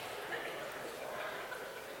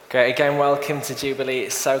Great, again, welcome to Jubilee.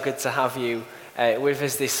 It's so good to have you with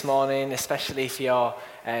us this morning, especially if you're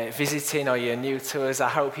visiting or you're new to us. I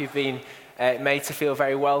hope you've been made to feel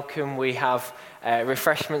very welcome. We have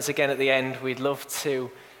refreshments again at the end. We'd love for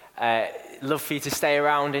you to stay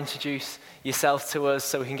around, introduce yourself to us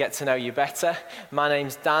so we can get to know you better. My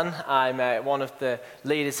name's Dan. I'm one of the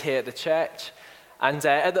leaders here at the church. And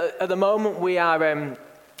at the moment, we are in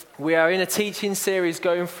a teaching series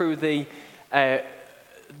going through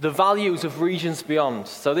the values of Regions Beyond.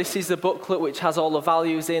 So this is the booklet which has all the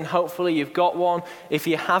values in. Hopefully you've got one. If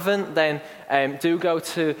you haven't, then do go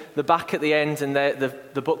to the back at the end, and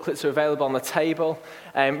the booklets are available on the table.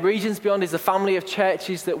 Regions Beyond is the family of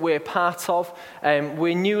churches that we're part of.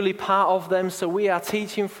 We're newly part of them, so we are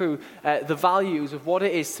teaching through the values of what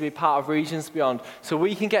it is to be part of Regions Beyond, so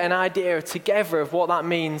we can get an idea together of what that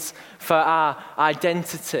means for our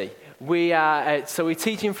identity. We're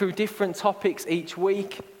teaching through different topics each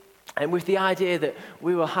week, and with the idea that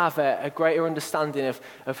we will have a greater understanding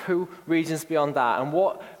of who Regions Beyond are and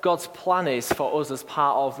what God's plan is for us as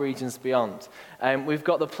part of Regions Beyond. We've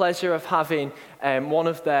got the pleasure of having one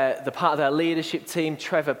of the part of their leadership team,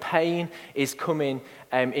 Trevor Payne, is coming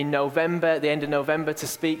in November, at the end of November, to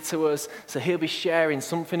speak to us. So he'll be sharing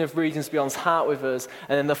something of Regions Beyond's heart with us.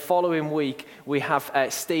 And then the following week, we have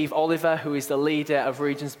Steve Oliver, who is the leader of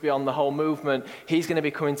Regions Beyond, the whole movement. He's going to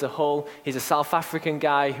be coming to Hull. He's a South African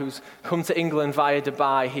guy who's come to England via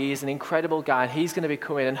Dubai. He is an incredible guy, and he's going to be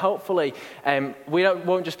coming. And hopefully, we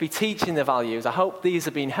won't just be teaching the values. I hope these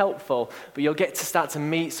have been helpful, but you'll get to start to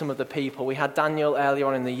meet some of the people. We had Daniel earlier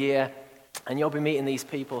on in the year, and you'll be meeting these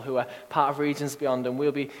people who are part of Regions Beyond, and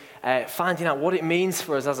we'll be finding out what it means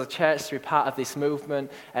for us as a church to be part of this movement.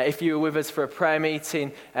 If you were with us for a prayer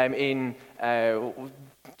meeting in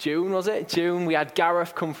June, was it? June, we had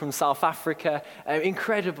Gareth come from South Africa.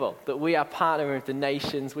 Incredible that we are partnering with the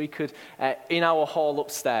nations. We could, in our hall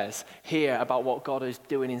upstairs, hear about what God is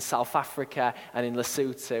doing in South Africa and in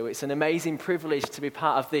Lesotho. It's an amazing privilege to be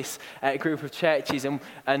part of this group of churches.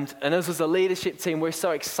 And us as a leadership team, we're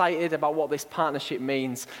so excited about what this partnership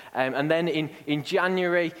means. And then in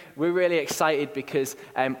January, we're really excited because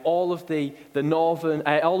all of the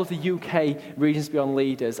UK Regions Beyond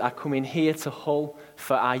leaders are coming here to Hull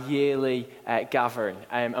for our yearly gathering.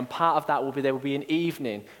 And part of that there will be an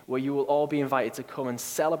evening where you will all be invited to come and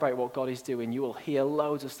celebrate what God is doing. You will hear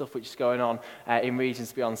loads of stuff which is going on in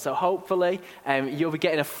Regions Beyond. So hopefully you'll be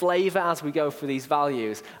getting a flavour as we go through these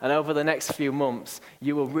values. And over the next few months,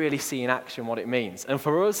 you will really see in action what it means. And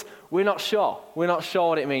for us, we're not sure. We're not sure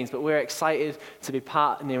what it means, but we're excited to be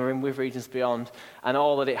partnering with Regions Beyond and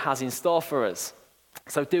all that it has in store for us.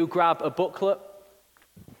 So do grab a booklet.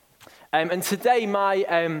 And today,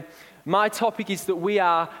 my topic is that we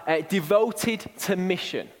are devoted to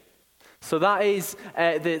mission. So that is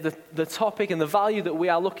the topic and the value that we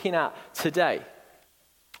are looking at today.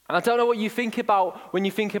 And I don't know what you think about when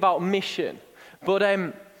you think about mission, but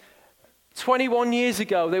 21 years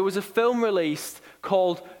ago, there was a film released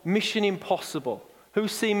called Mission Impossible.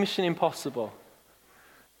 Who's seen Mission Impossible?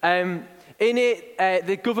 In it,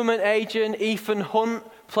 the government agent, Ethan Hunt,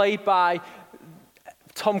 played by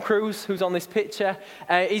Tom Cruise, who's on this picture,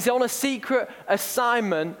 he's on a secret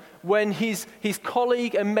assignment when his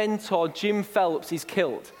colleague and mentor, Jim Phelps, is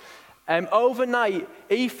killed. Overnight,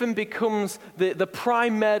 Ethan becomes the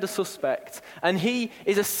prime murder suspect, and he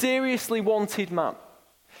is a seriously wanted man.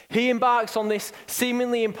 He embarks on this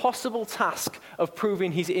seemingly impossible task of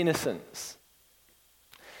proving his innocence.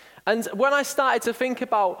 And when I started to think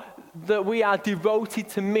about that we are devoted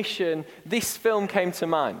to mission, this film came to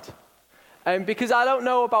mind. Because I don't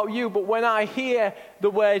know about you, but when I hear the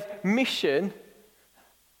word mission,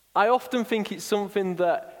 I often think it's something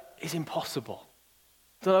that is impossible.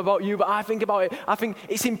 I don't know about you, but I think about it. I think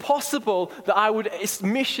it's impossible that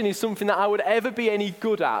mission is something that I would ever be any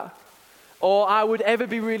good at, or I would ever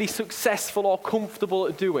be really successful or comfortable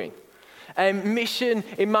at doing. Mission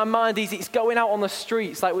in my mind it's going out on the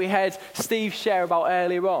streets like we heard Steve share about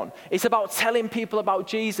earlier on. It's about telling people about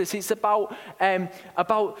Jesus. It's about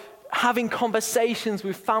having conversations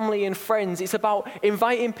with family and friends. It's about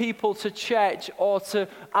inviting people to church or to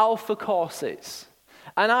Alpha courses.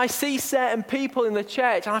 And I see certain people in the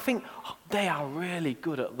church and I think, they are really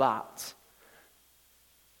good at that.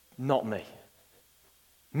 Not me.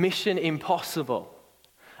 Mission impossible.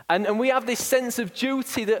 And we have this sense of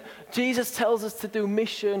duty that Jesus tells us to do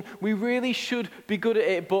mission. We really should be good at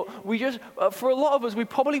it, but we just, for a lot of us, we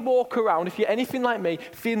probably walk around, if you're anything like me,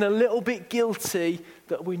 feeling a little bit guilty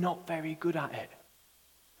that we're not very good at it.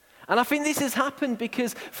 And I think this has happened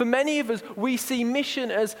because for many of us, we see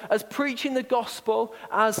mission as preaching the gospel,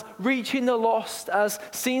 as reaching the lost, as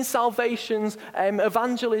seeing salvations,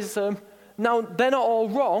 evangelism. Now, they're not all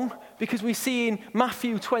wrong, because we see in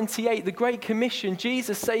Matthew 28, the Great Commission,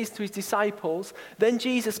 Jesus says to his disciples, then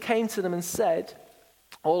Jesus came to them and said,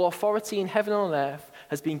 all authority in heaven and on earth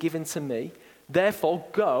has been given to me. Therefore,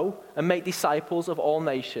 go and make disciples of all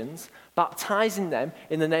nations, baptizing them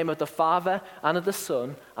in the name of the Father and of the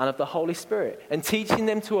Son and of the Holy Spirit, and teaching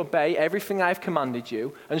them to obey everything I have commanded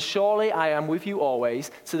you, and surely I am with you always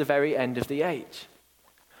to the very end of the age.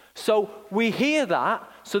 So we hear that,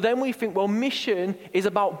 so then we think, well, mission is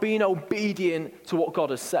about being obedient to what God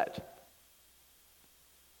has said.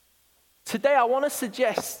 Today I want to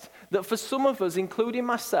suggest that for some of us, including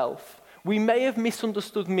myself, we may have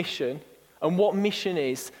misunderstood mission and what mission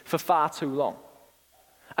is for far too long.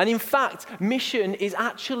 And in fact, mission is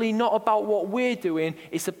actually not about what we're doing,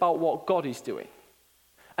 it's about what God is doing.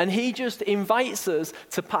 And he just invites us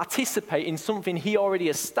to participate in something he already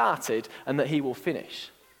has started and that he will finish.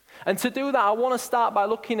 And to do that, I want to start by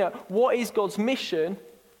looking at what is God's mission,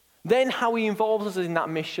 then how he involves us in that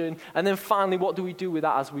mission, and then finally, what do we do with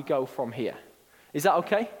that as we go from here? Is that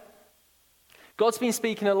okay? God's been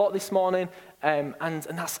speaking a lot this morning, and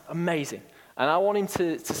that's amazing. And I want him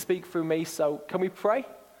to speak through me, so can we pray?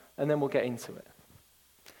 And then we'll get into it.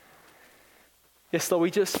 Yes, Lord,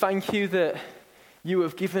 we just thank you that you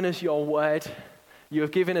have given us your word. You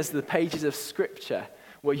have given us the pages of Scripture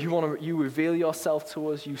where you reveal yourself to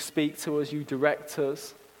us, you speak to us, you direct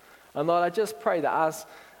us. And Lord, I just pray that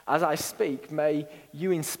as I speak, may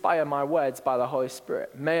you inspire my words by the Holy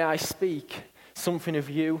Spirit. May I speak something of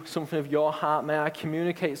you, something of your heart. May I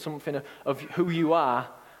communicate something of who you are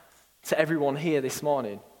to everyone here this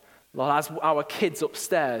morning. Lord, as our kids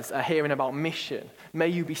upstairs are hearing about mission, may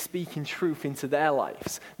you be speaking truth into their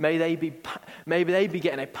lives. May they be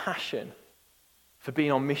getting a passion for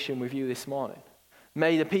being on mission with you this morning.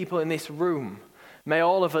 May the people in this room, may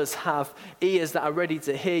all of us have ears that are ready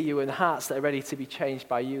to hear you and hearts that are ready to be changed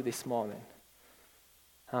by you this morning.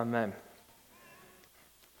 Amen.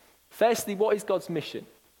 Firstly, what is God's mission?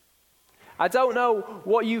 I don't know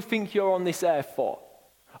what you think you're on this earth for.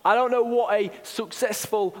 I don't know what a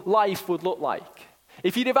successful life would look like.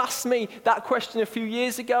 If you'd have asked me that question a few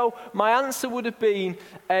years ago, my answer would have been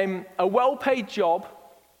a well-paid job,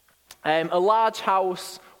 a large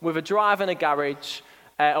house with a drive and a garage,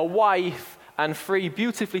 a wife, and 3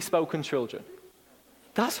 beautifully spoken children.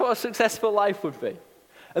 That's what a successful life would be.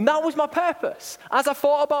 And that was my purpose. As I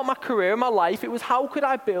thought about my career and my life, it was how could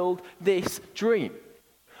I build this dream?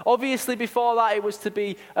 Obviously, before that, it was to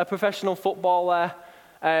be a professional footballer.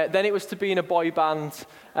 Then it was to be in a boy band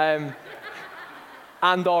and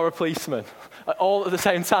or a policeman, all at the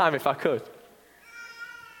same time if I could.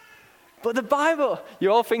 But the Bible,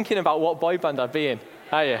 you're all thinking about what boy band I'd be in,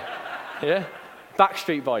 are you? Yeah?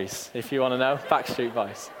 Backstreet Boys, if you want to know. Backstreet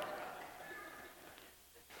Boys.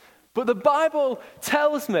 But the Bible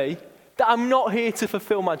tells me that I'm not here to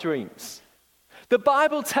fulfill my dreams. The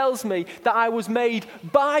Bible tells me that I was made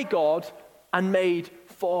by God and made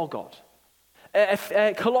for God.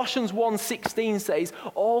 Colossians 1:16 says,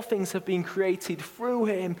 all things have been created through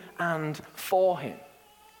him and for him.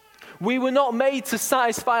 We were not made to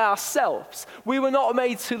satisfy ourselves. We were not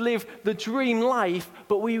made to live the dream life,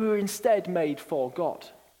 but we were instead made for God.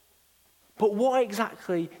 But what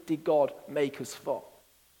exactly did God make us for?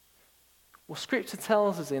 Well, Scripture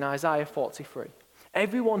tells us in Isaiah 43,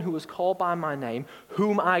 everyone who was called by my name,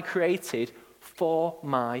 whom I created for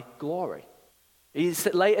my glory. He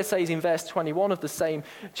later says in verse 21 of the same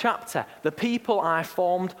chapter, the people I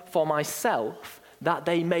formed for myself, that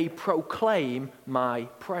they may proclaim my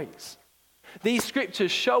praise. These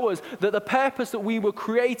scriptures show us that the purpose that we were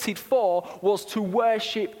created for was to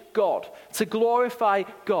worship God, to glorify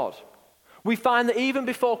God. We find that even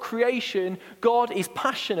before creation, God is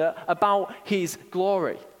passionate about his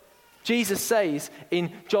glory. Jesus says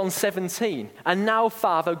in John 17, and now,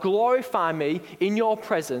 Father, glorify me in your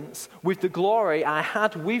presence with the glory I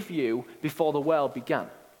had with you before the world began.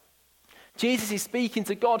 Jesus is speaking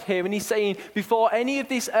to God here, and he's saying, before any of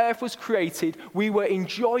this earth was created, we were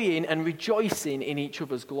enjoying and rejoicing in each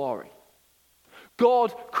other's glory.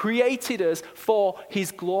 God created us for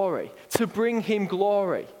his glory, to bring him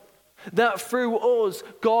glory, that through us,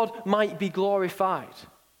 God might be glorified.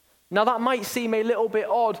 Now, that might seem a little bit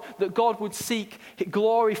odd that God would seek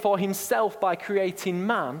glory for himself by creating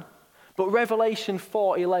man, but Revelation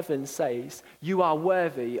 4:11 says, you are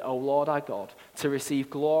worthy, O Lord our God, to receive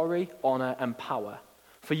glory, honor, and power.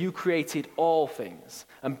 For you created all things,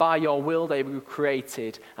 and by your will they were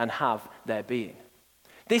created and have their being.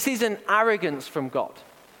 This isn't arrogance from God,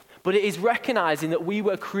 but it is recognizing that we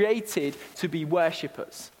were created to be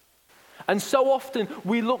worshippers. And so often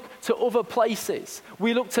we look to other places,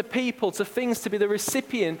 we look to people, to things to be the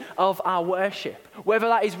recipient of our worship. Whether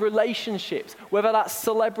that is relationships, whether that's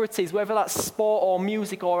celebrities, whether that's sport or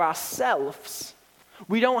music or ourselves.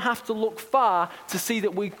 We don't have to look far to see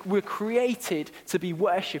that we're created to be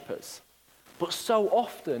worshippers. But so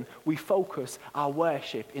often we focus our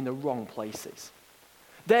worship in the wrong places.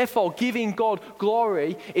 Therefore, giving God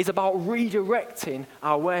glory is about redirecting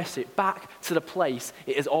our worship back to the place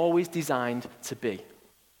it is always designed to be.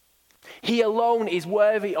 He alone is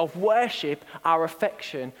worthy of worship, our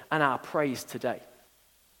affection, and our praise today.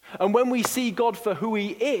 And when we see God for who he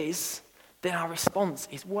is, then our response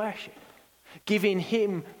is worship, giving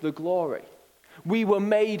him the glory. We were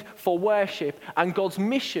made for worship, and God's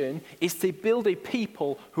mission is to build a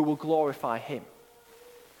people who will glorify him.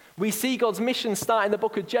 We see God's mission start in the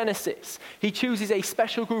book of Genesis. He chooses a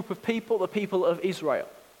special group of people, the people of Israel.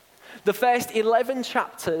 The first 11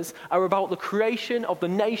 chapters are about the creation of the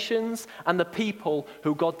nations and the people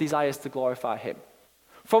who God desires to glorify him.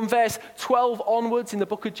 From verse 12 onwards in the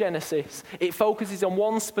book of Genesis, it focuses on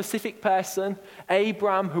one specific person,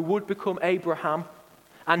 Abram, who would become Abraham,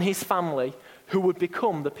 and his family, who would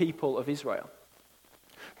become the people of Israel.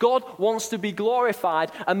 God wants to be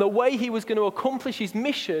glorified, and the way he was going to accomplish his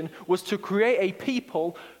mission was to create a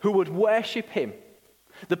people who would worship him,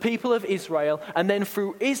 the people of Israel, and then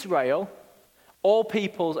through Israel, all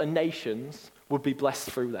peoples and nations would be blessed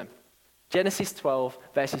through them. Genesis 12,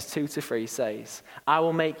 verses 2-3 says, "I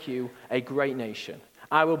will make you a great nation.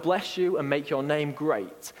 I will bless you and make your name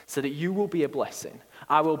great, so that you will be a blessing.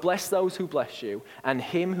 I will bless those who bless you, and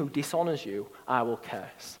him who dishonors you I will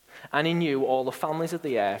curse. And in you all the families of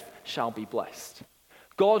the earth shall be blessed."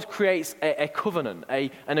 God creates a covenant,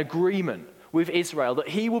 an agreement with Israel that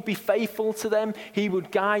he would be faithful to them, he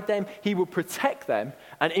would guide them, he would protect them,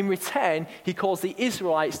 and in return, he calls the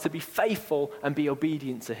Israelites to be faithful and be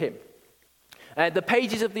obedient to him. The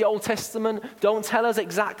pages of the Old Testament don't tell us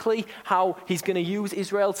exactly how he's going to use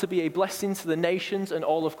Israel to be a blessing to the nations and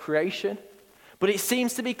all of creation, but it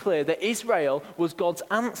seems to be clear that Israel was God's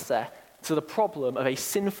answer to the problem of a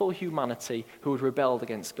sinful humanity who had rebelled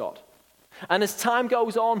against God. And as time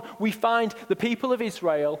goes on, we find the people of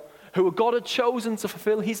Israel, who God had chosen to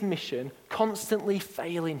fulfill his mission, constantly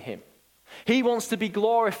failing him. He wants to be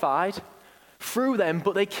glorified through them,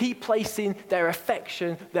 but they keep placing their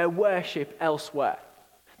affection, their worship elsewhere.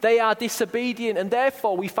 They are disobedient, and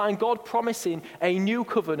therefore we find God promising a new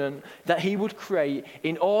covenant that he would create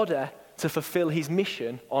in order to fulfill his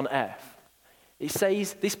mission on earth. It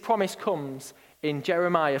says this promise comes in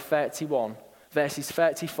Jeremiah 31, verses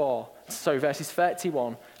 31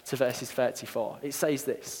 to verses 34. It says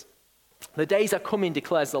this: "The days are coming,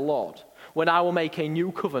 declares the Lord, when I will make a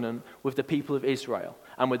new covenant with the people of Israel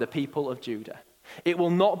and with the people of Judah. It will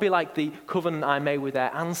not be like the covenant I made with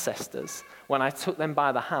their ancestors when I took them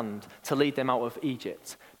by the hand to lead them out of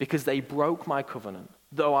Egypt, because they broke my covenant,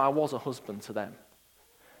 though I was a husband to them.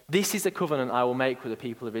 This is the covenant I will make with the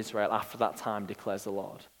people of Israel after that time, declares the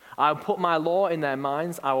Lord. I will put my law in their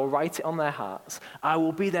minds, I will write it on their hearts. I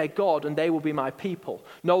will be their God, and they will be my people.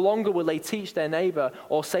 No longer will they teach their neighbor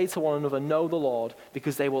or say to one another, 'Know the Lord,'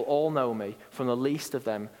 because they will all know me, from the least of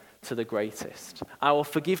them to the greatest. I will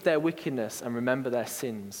forgive their wickedness and remember their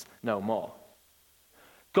sins no more."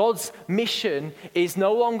 God's mission is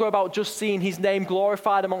no longer about just seeing his name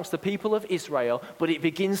glorified amongst the people of Israel, but it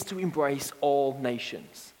begins to embrace all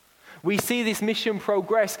nations. We see this mission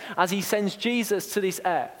progress as he sends Jesus to this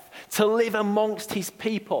earth to live amongst his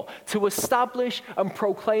people, to establish and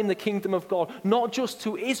proclaim the kingdom of God, not just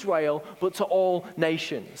to Israel, but to all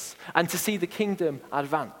nations, and to see the kingdom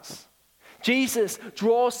advance. Jesus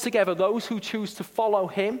draws together those who choose to follow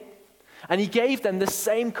him, and he gave them the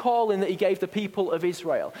same calling that he gave the people of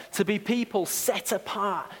Israel, to be people set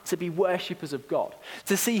apart, to be worshippers of God,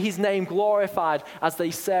 to see his name glorified as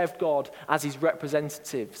they served God as his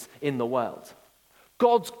representatives in the world.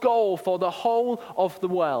 God's goal for the whole of the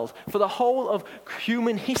world, for the whole of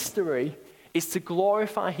human history, is to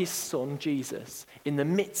glorify his son, Jesus, in the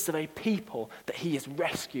midst of a people that he has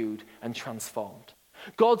rescued and transformed.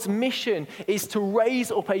 God's mission is to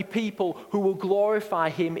raise up a people who will glorify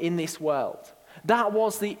him in this world. That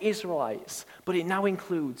was the Israelites, but it now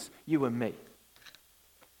includes you and me.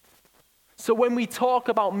 So when we talk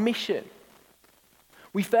about mission,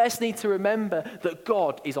 we first need to remember that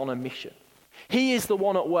God is on a mission. He is the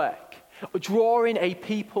one at work, drawing a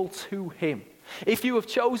people to him. If you have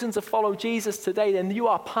chosen to follow Jesus today, then you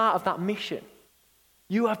are part of that mission.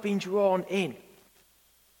 You have been drawn in.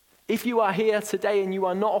 If you are here today and you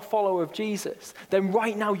are not a follower of Jesus, then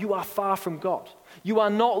right now you are far from God. You are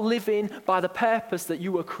not living by the purpose that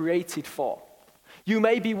you were created for. You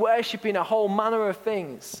may be worshiping a whole manner of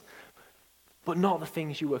things, but not the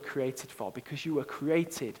things you were created for, because you were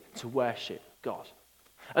created to worship God.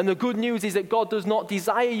 And the good news is that God does not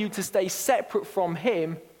desire you to stay separate from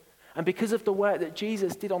him. And because of the work that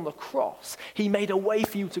Jesus did on the cross, he made a way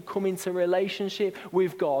for you to come into relationship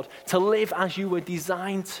with God, to live as you were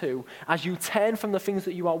designed to, as you turn from the things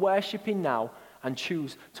that you are worshiping now and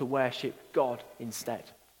choose to worship God instead.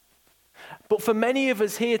 But for many of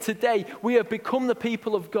us here today, we have become the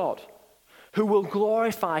people of God who will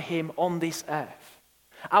glorify him on this earth.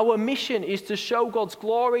 Our mission is to show God's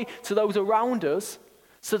glory to those around us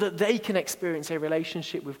so that they can experience a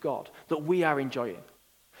relationship with God that we are enjoying.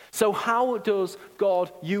 So how does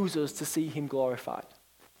God use us to see him glorified?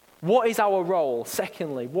 What is our role?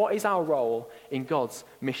 Secondly, what is our role in God's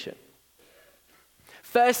mission?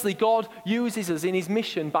 Firstly, God uses us in his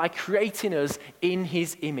mission by creating us in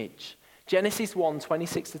his image. Genesis 1,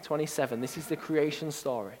 26 to 27, this is the creation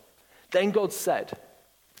story. Then God said,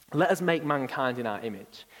 "Let us make mankind in our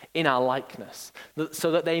image, in our likeness,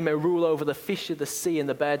 so that they may rule over the fish of the sea and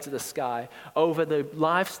the birds of the sky, over the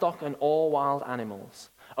livestock and all wild animals,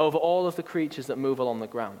 over all of the creatures that move along the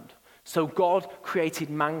ground." So God created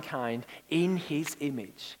mankind in his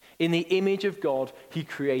image. In the image of God, he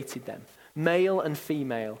created them. Male and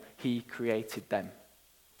female, he created them.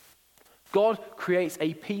 God creates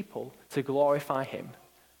a people to glorify him.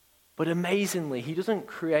 But amazingly, he doesn't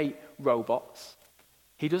create robots.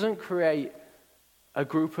 He doesn't create a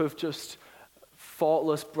group of just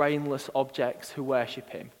thoughtless, brainless objects who worship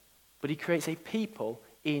him. But he creates a people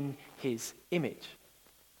in his image.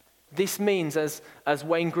 This means, as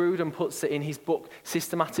Wayne Grudem puts it in his book,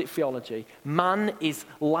 Systematic Theology, man is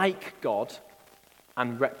like God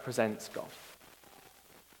and represents God.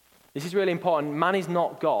 This is really important. Man is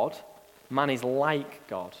not God. Man is like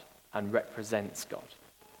God and represents God.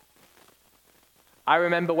 I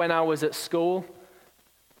remember when I was at school,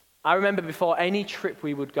 before any trip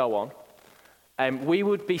we would go on, we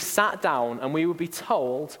would be sat down and we would be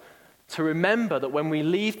told to remember that when we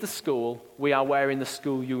leave the school, we are wearing the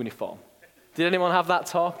school uniform. Did anyone have that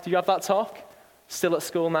talk? Do you have that talk? Still at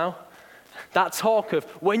school now? That talk of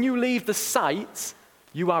when you leave the site,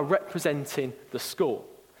 you are representing the school.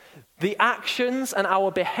 The actions and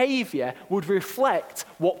our behavior would reflect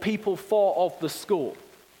what people thought of the school.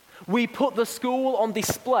 We put the school on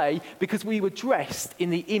display because we were dressed in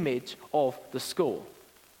the image of the school.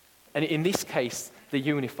 And in this case, the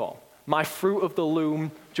uniform. My Fruit of the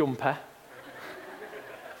Loom jumper.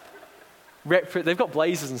 They've got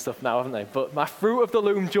blazers and stuff now, haven't they? But my Fruit of the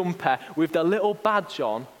Loom jumper with the little badge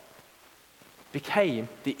on became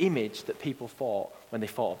the image that people thought when they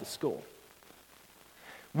thought of the school.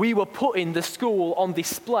 We were putting the school on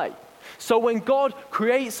display. So when God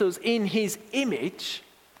creates us in his image,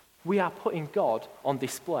 we are putting God on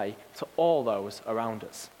display to all those around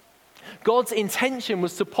us. God's intention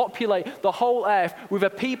was to populate the whole earth with a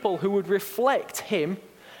people who would reflect him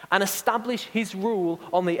and establish his rule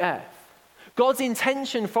on the earth. God's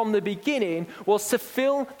intention from the beginning was to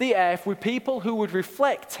fill the earth with people who would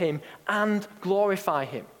reflect him and glorify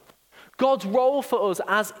him. God's role for us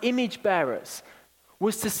as image bearers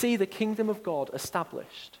was to see the kingdom of God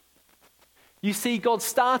established. You see, God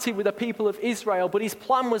started with the people of Israel, but his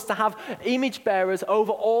plan was to have image bearers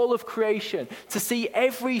over all of creation, to see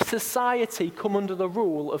every society come under the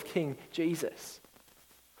rule of King Jesus.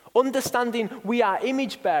 Understanding we are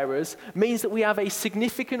image bearers means that we have a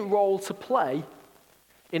significant role to play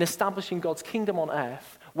in establishing God's kingdom on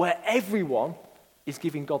earth, where everyone is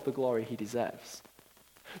giving God the glory he deserves.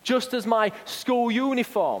 Just as my school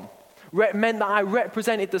uniform meant that I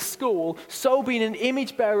represented the school, so being an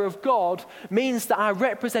image bearer of God means that I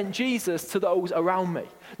represent Jesus to those around me.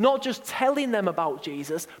 Not just telling them about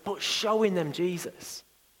Jesus, but showing them Jesus.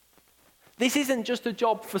 This isn't just a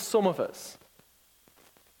job for some of us.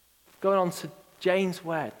 Going on to Jane's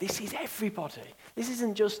word, this is everybody. This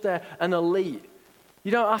isn't just an elite.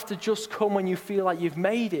 You don't have to just come when you feel like you've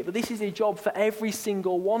made it, but this is a job for every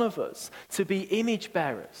single one of us to be image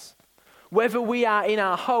bearers. Whether we are in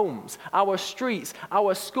our homes, our streets,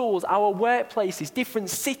 our schools, our workplaces, different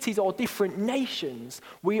cities or different nations,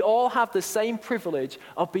 we all have the same privilege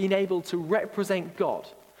of being able to represent God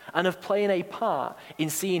and of playing a part in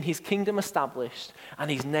seeing his kingdom established and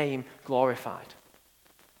his name glorified.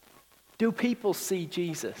 Do people see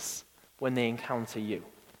Jesus when they encounter you?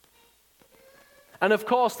 And of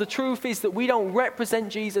course, the truth is that we don't represent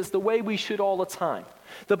Jesus the way we should all the time.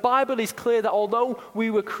 The Bible is clear that although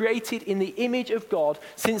we were created in the image of God,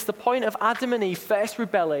 since the point of Adam and Eve first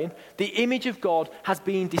rebelling, the image of God has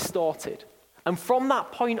been distorted. And from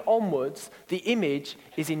that point onwards, the image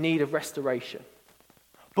is in need of restoration.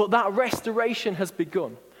 But that restoration has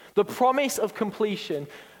begun. The promise of completion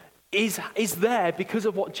is there because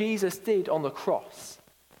of what Jesus did on the cross.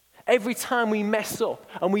 Every time we mess up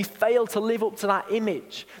and we fail to live up to that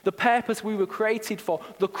image, the purpose we were created for,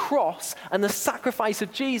 the cross and the sacrifice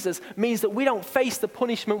of Jesus means that we don't face the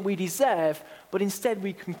punishment we deserve, but instead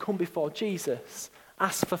we can come before Jesus,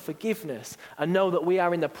 ask for forgiveness, and know that we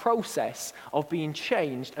are in the process of being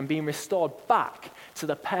changed and being restored back to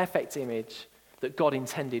the perfect image that God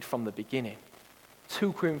intended from the beginning.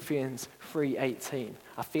 2 Corinthians 3:18.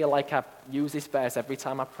 I feel like I use this verse every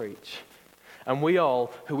time I preach. And we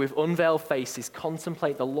all, who with unveiled faces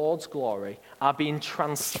contemplate the Lord's glory, are being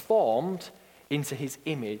transformed into his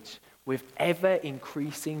image with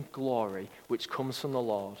ever-increasing glory, which comes from the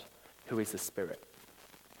Lord, who is the Spirit.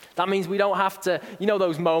 That means we don't have to,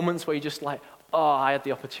 those moments where you're just like, oh, I had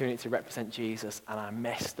the opportunity to represent Jesus and I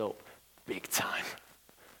messed up big time.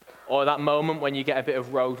 Or that moment when you get a bit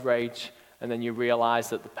of road rage and then you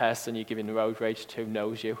realize that the person you're giving the road rage to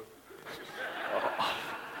knows you.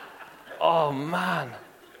 Oh, man.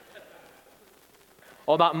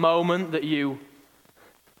 Or that moment that you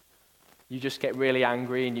just get really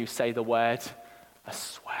angry and you say the word, a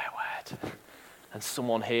swear word, and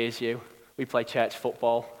someone hears you. We play church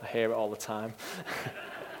football. I hear it all the time.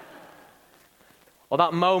 Or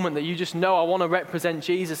that moment that you just know, I want to represent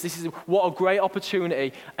Jesus. What a great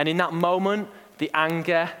opportunity. And in that moment, the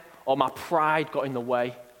anger or my pride got in the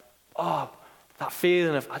way. Oh, that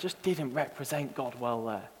feeling of, I just didn't represent God well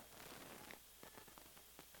there.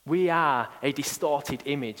 We are a distorted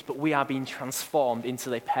image, but we are being transformed into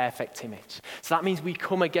the perfect image. So that means we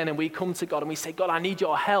come again and we come to God and we say, God, I need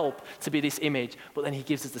your help to be this image. But then he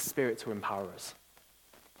gives us the Spirit to empower us.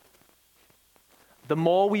 The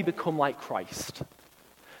more we become like Christ,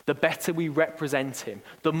 the better we represent him,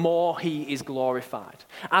 the more he is glorified.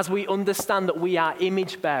 As we understand that we are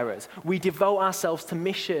image bearers, we devote ourselves to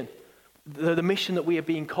mission. The mission that we are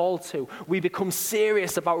being called to. We become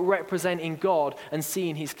serious about representing God and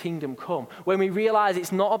seeing his kingdom come. When we realize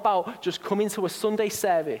it's not about just coming to a Sunday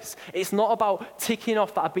service. It's not about ticking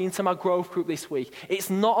off that I've been to my growth group this week.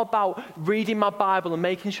 It's not about reading my Bible and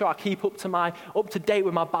making sure I keep up to date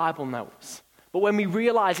with my Bible notes. But when we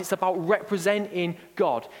realize it's about representing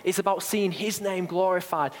God, it's about seeing his name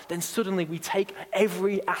glorified, then suddenly we take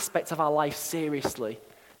every aspect of our life seriously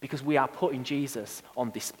because we are putting Jesus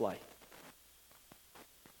on display.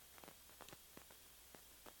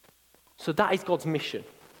 So that is God's mission.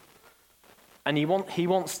 And he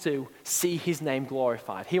wants to see his name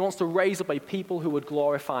glorified. He wants to raise up a people who would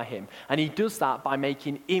glorify him. And he does that by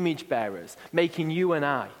making image bearers, making you and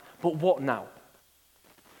I. But what now?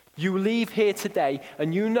 You leave here today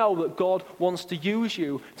and you know that God wants to use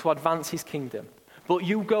you to advance his kingdom. But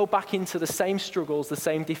you go back into the same struggles, the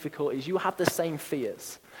same difficulties. You have the same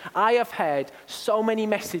fears. I have heard so many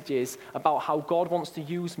messages about how God wants to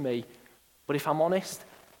use me. But if I'm honest,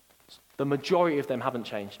 the majority of them haven't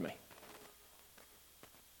changed me.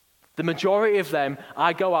 The majority of them,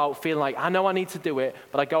 I go out feeling like, I know I need to do it,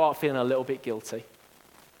 but I go out feeling a little bit guilty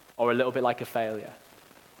or a little bit like a failure.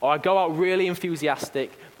 Or I go out really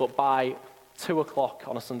enthusiastic, but by 2 o'clock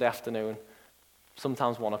on a Sunday afternoon,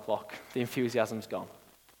 sometimes 1 o'clock, the enthusiasm's gone.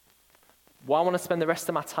 Well, I want to spend the rest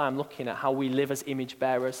of my time looking at how we live as image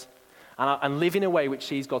bearers and live in a way which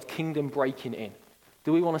sees God's kingdom breaking in.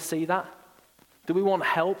 Do we want to see that? Do we want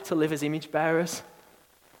help to live as image bearers?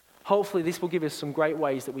 Hopefully this will give us some great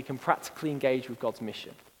ways that we can practically engage with God's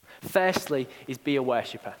mission. Firstly is be a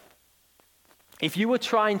worshiper. If you are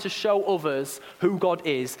trying to show others who God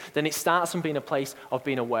is, then it starts from being a place of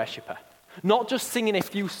being a worshiper. Not just singing a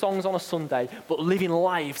few songs on a Sunday, but living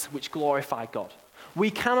lives which glorify God. We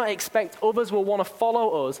cannot expect others will want to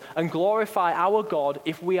follow us and glorify our God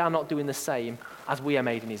if we are not doing the same as we are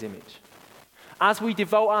made in his image. As we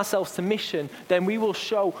devote ourselves to mission, then we will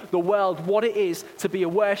show the world what it is to be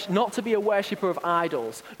not to be a worshiper of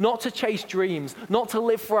idols, not to chase dreams, not to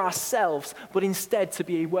live for ourselves, but instead to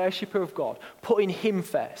be a worshiper of God, putting him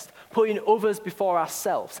first, putting others before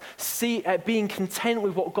ourselves, being content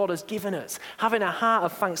with what God has given us, having a heart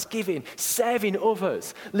of thanksgiving, serving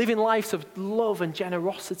others, living lives of love and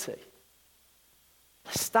generosity.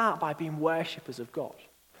 Let's start by being worshippers of God.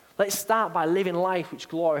 Let's start by living life which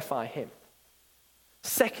glorify him.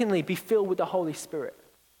 Secondly, be filled with the Holy Spirit.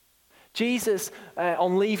 Jesus,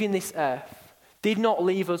 on leaving this earth, did not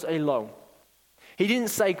leave us alone. He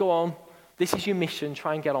didn't say, go on, this is your mission,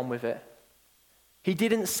 try and get on with it. He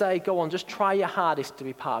didn't say, go on, just try your hardest to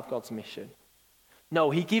be part of God's mission.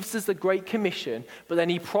 No, he gives us the Great Commission, but then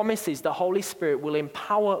he promises the Holy Spirit will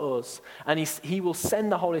empower us, and he will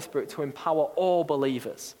send the Holy Spirit to empower all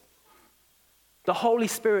believers. The Holy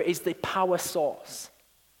Spirit is the power source.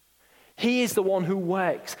 He is the one who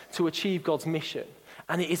works to achieve God's mission,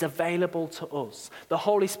 and it is available to us. The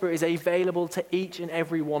Holy Spirit is available to each and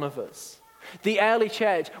every one of us. The early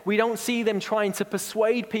church, we don't see them trying to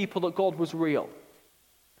persuade people that God was real.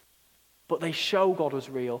 But they show God was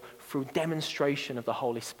real through demonstration of the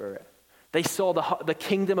Holy Spirit. They saw the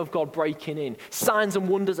kingdom of God breaking in. Signs and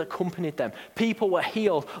wonders accompanied them. People were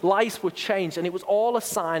healed. Lives were changed. And it was all a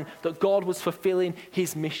sign that God was fulfilling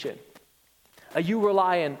his mission. Are you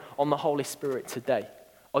relying on the Holy Spirit today?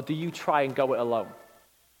 Or do you try and go it alone?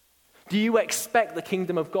 Do you expect the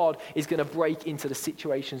kingdom of God is going to break into the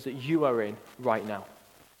situations that you are in right now?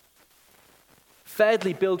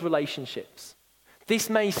 Thirdly, build relationships. This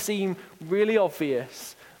may seem really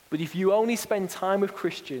obvious, but if you only spend time with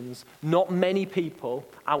Christians, not many people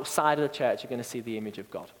outside of the church are going to see the image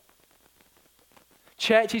of God.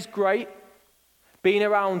 Church is great. Being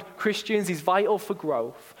around Christians is vital for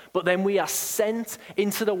growth, but then we are sent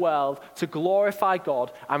into the world to glorify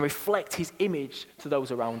God and reflect his image to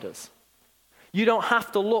those around us. You don't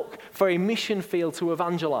have to look for a mission field to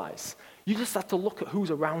evangelize. You just have to look at who's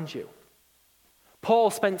around you. Paul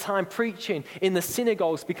spent time preaching in the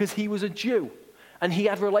synagogues because he was a Jew and he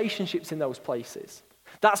had relationships in those places.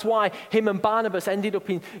 That's why him and Barnabas ended up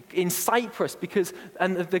in Cyprus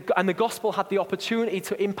and the gospel had the opportunity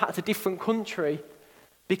to impact a different country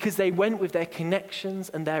because they went with their connections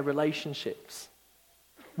and their relationships.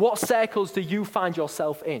 What circles do you find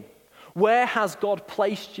yourself in? Where has God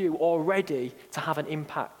placed you already to have an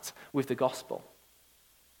impact with the gospel?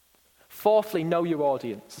 Fourthly, know your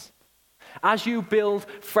audience. As you build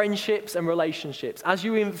friendships and relationships, as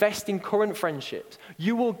you invest in current friendships,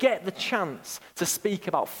 you will get the chance to speak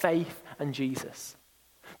about faith and Jesus.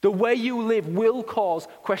 The way you live will cause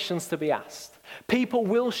questions to be asked. People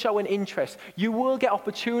will show an interest. You will get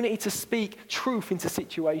opportunity to speak truth into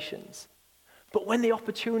situations. But when the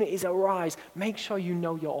opportunities arise, make sure you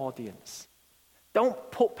know your audience. Don't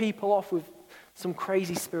put people off with some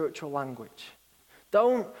crazy spiritual language.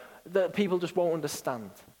 That people just won't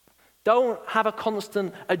understand. Don't have a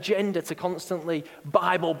constant agenda to constantly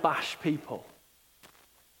Bible bash people.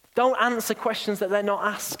 Don't answer questions that they're not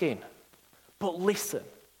asking, but listen.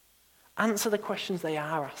 Answer the questions they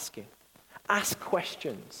are asking. Ask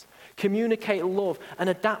questions. Communicate love and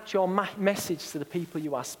adapt your message to the people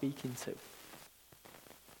you are speaking to.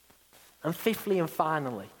 And fifthly and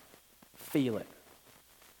finally, feel it.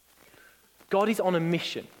 God is on a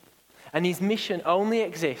mission. And his mission only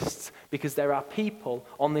exists because there are people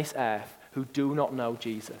on this earth who do not know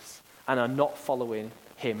Jesus and are not following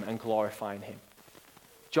him and glorifying him.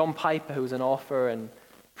 John Piper, who's an author and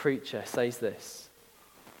preacher, says this: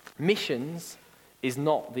 missions is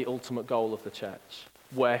not the ultimate goal of the church.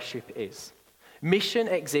 Worship is. Mission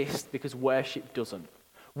exists because worship doesn't.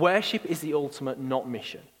 Worship is the ultimate, not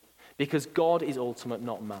mission. Because God is ultimate,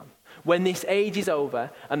 not man. When this age is over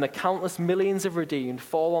and the countless millions of redeemed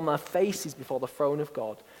fall on their faces before the throne of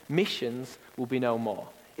God, missions will be no more.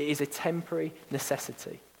 It is a temporary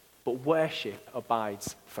necessity, but worship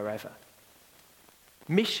abides forever.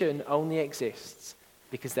 Mission only exists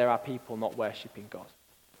because there are people not worshiping God.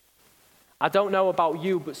 I don't know about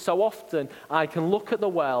you, but so often I can look at the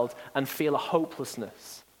world and feel a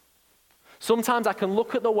hopelessness. Sometimes I can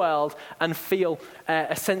look at the world and feel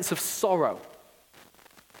a sense of sorrow.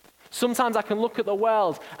 Sometimes I can look at the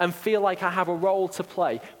world and feel like I have a role to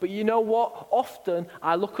play. But you know what? Often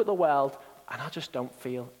I look at the world and I just don't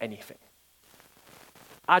feel anything.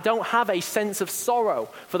 I don't have a sense of sorrow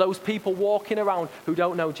for those people walking around who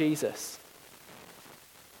don't know Jesus.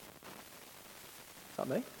 Is that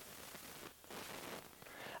me?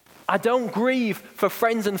 I don't grieve for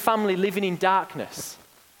friends and family living in darkness.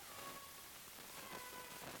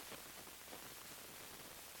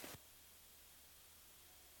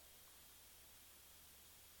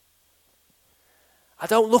 I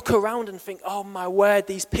don't look around and think, oh my word,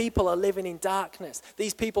 these people are living in darkness.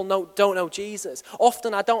 These people don't know Jesus.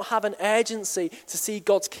 Often I don't have an urgency to see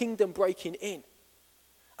God's kingdom breaking in.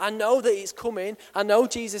 I know that it's coming. I know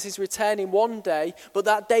Jesus is returning one day, but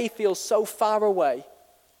that day feels so far away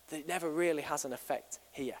that it never really has an effect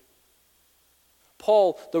here.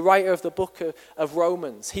 Paul, the writer of the book of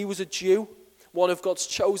Romans, he was a Jew, one of God's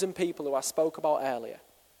chosen people who I spoke about earlier.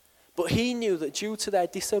 But he knew that due to their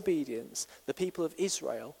disobedience, the people of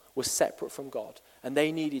Israel were separate from God and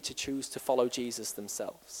they needed to choose to follow Jesus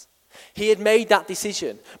themselves. He had made that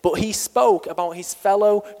decision, but he spoke about his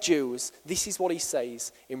fellow Jews. This is what he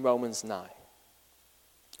says in Romans 9.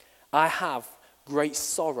 I have great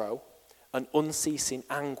sorrow and unceasing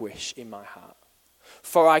anguish in my heart.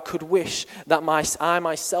 For I could wish that I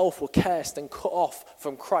myself were cursed and cut off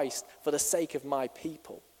from Christ for the sake of my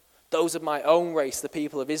people, those of my own race, the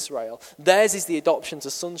people of Israel. Theirs is the adoption to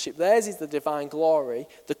sonship. Theirs is the divine glory,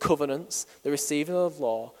 the covenants, the receiving of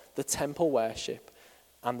law, the temple worship,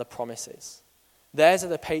 and the promises. Theirs are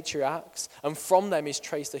the patriarchs, and from them is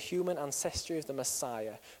traced the human ancestry of the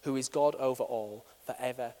Messiah, who is God over all,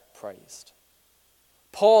 forever praised.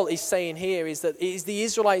 Paul is saying here is that it is the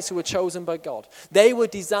Israelites who were chosen by God. They were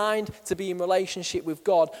designed to be in relationship with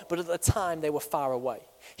God, but at the time they were far away.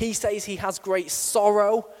 He says he has great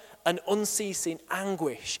sorrow and unceasing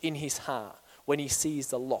anguish in his heart when he sees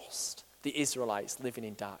the lost, the Israelites living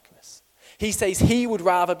in darkness. He says he would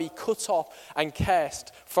rather be cut off and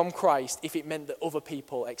cursed from Christ if it meant that other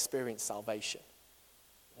people experience salvation.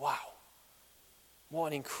 Wow. What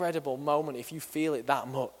an incredible moment if you feel it that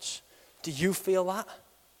much. Do you feel that?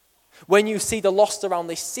 When you see the lost around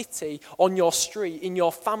this city, on your street, in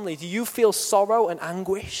your family, do you feel sorrow and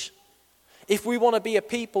anguish? If we want to be a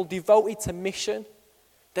people devoted to mission,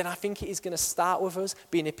 then I think it is going to start with us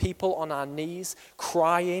being a people on our knees,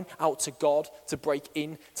 crying out to God to break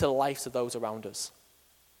into the lives of those around us.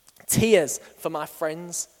 Tears for my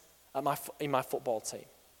friends in my football team.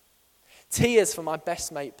 Tears for my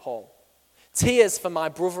best mate Paul. Tears for my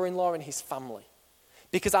brother-in-law and his family.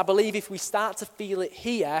 Because I believe if we start to feel it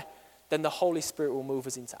here, then the Holy Spirit will move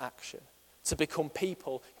us into action to become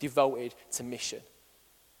people devoted to mission.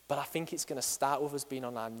 But I think it's going to start with us being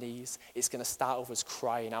on our knees. It's going to start with us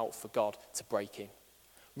crying out for God to break in.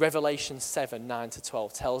 Revelation 7,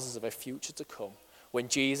 9-12 tells us of a future to come when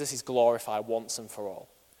Jesus is glorified once and for all.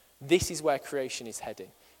 This is where creation is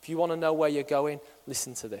heading. If you want to know where you're going,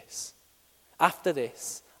 listen to this. After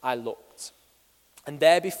this, I looked, and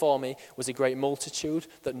there before me was a great multitude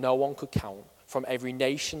that no one could count, from every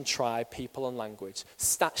nation, tribe, people, and language,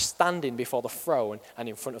 standing before the throne and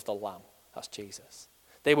in front of the Lamb. That's Jesus.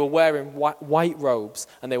 They were wearing white robes,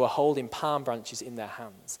 and they were holding palm branches in their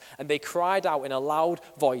hands. And they cried out in a loud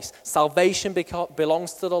voice, "Salvation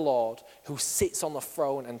belongs to the Lord, who sits on the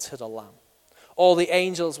throne, and to the Lamb." All the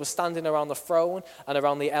angels were standing around the throne and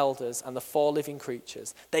around the elders and the four living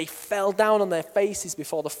creatures. They fell down on their faces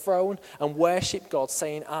before the throne and worshipped God,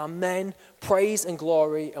 saying, "Amen, praise and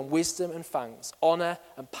glory and wisdom and thanks, honor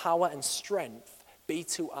and power and strength be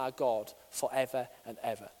to our God forever and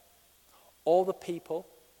ever." All the people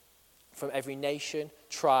from every nation,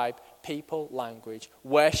 tribe, people, language,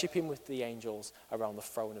 worshiping with the angels around the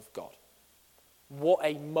throne of God. What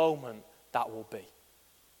a moment that will be.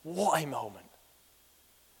 What a moment.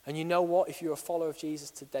 And you know what? If you're a follower of Jesus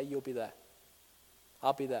today, you'll be there.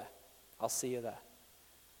 I'll be there. I'll see you there.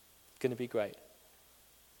 It's going to be great.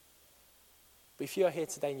 But if you're here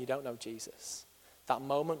today and you don't know Jesus, that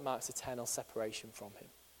moment marks eternal separation from him.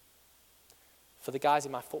 For the guys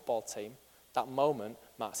in my football team, that moment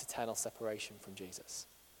marks eternal separation from Jesus.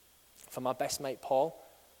 For my best mate Paul,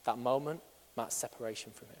 that moment marks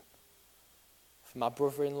separation from him. For my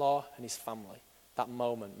brother-in-law and his family, that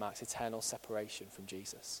moment marks eternal separation from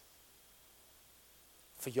Jesus.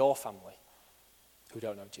 For your family who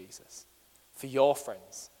don't know Jesus, for your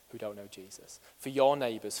friends who don't know Jesus, for your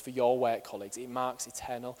neighbors, for your work colleagues, it marks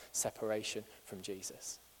eternal separation from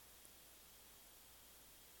Jesus.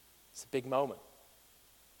 It's a big moment.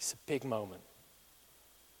 It's a big moment.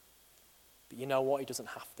 But you know what? It doesn't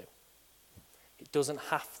have to. It doesn't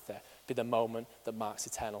have to be the moment that marks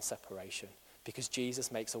eternal separation, because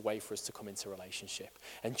Jesus makes a way for us to come into relationship.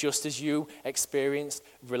 And just as you experienced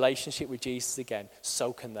relationship with Jesus again,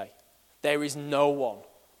 so can they. There is no one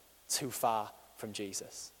too far from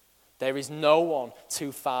Jesus. There is no one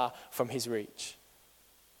too far from his reach.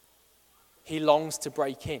 He longs to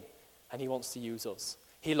break in, and he wants to use us.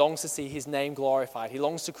 He longs to see his name glorified. He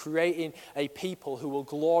longs to create in a people who will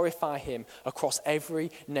glorify him across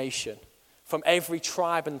every nation, from every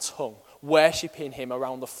tribe and tongue, worshiping him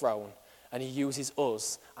around the throne. And he uses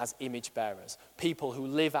us as image bearers, people who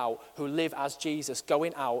live as Jesus,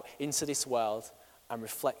 going out into this world and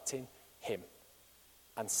reflecting him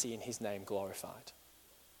and seeing his name glorified.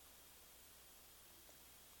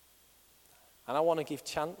 And I want to give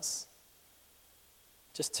chance,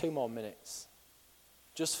 just 2 more minutes,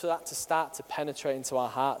 just for that to start to penetrate into our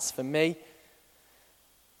hearts. For me,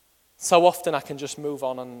 so often I can just move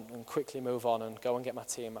on and quickly move on and go and get my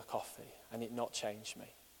tea and my coffee and it not change me.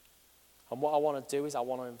 And what I want to do is I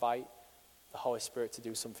want to invite the Holy Spirit to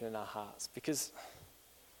do something in our hearts. Because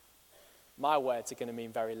my words are going to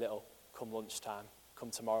mean very little come lunchtime,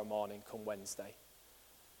 come tomorrow morning, come Wednesday.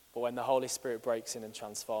 But when the Holy Spirit breaks in and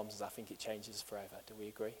transforms us, I think it changes us forever. Do we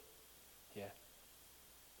agree? Yeah.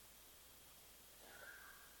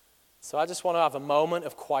 So I just want to have a moment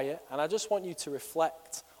of quiet, and I just want you to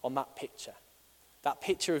reflect on that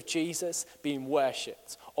picture of Jesus being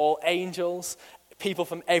worshipped. All angels, people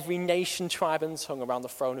from every nation, tribe, and tongue around the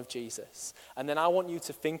throne of Jesus. And then I want you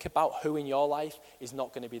to think about who in your life is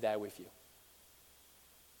not going to be there with you.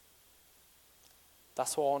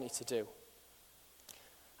 That's what I want you to do.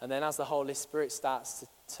 And then as the Holy Spirit starts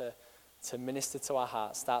to minister to our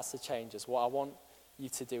hearts, starts to change us, what I want you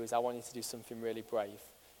to do is I want you to do something really brave.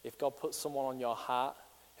 If God puts someone on your heart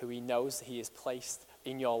who he knows he has placed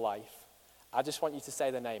in your life, I just want you to say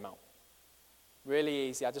the name out. Really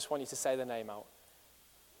easy. I just want you to say the name out.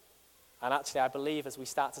 And actually, I believe as we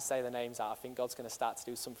start to say the names out, I think God's going to start to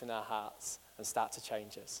do something in our hearts and start to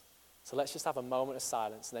change us. So let's just have a moment of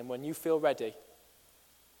silence. And then when you feel ready,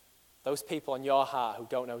 those people on your heart who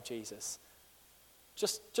don't know Jesus,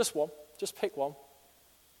 just one, just pick one.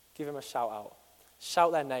 Give him a shout out.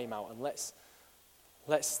 Shout their name out, and let's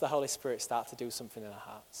the Holy Spirit start to do something in our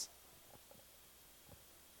hearts.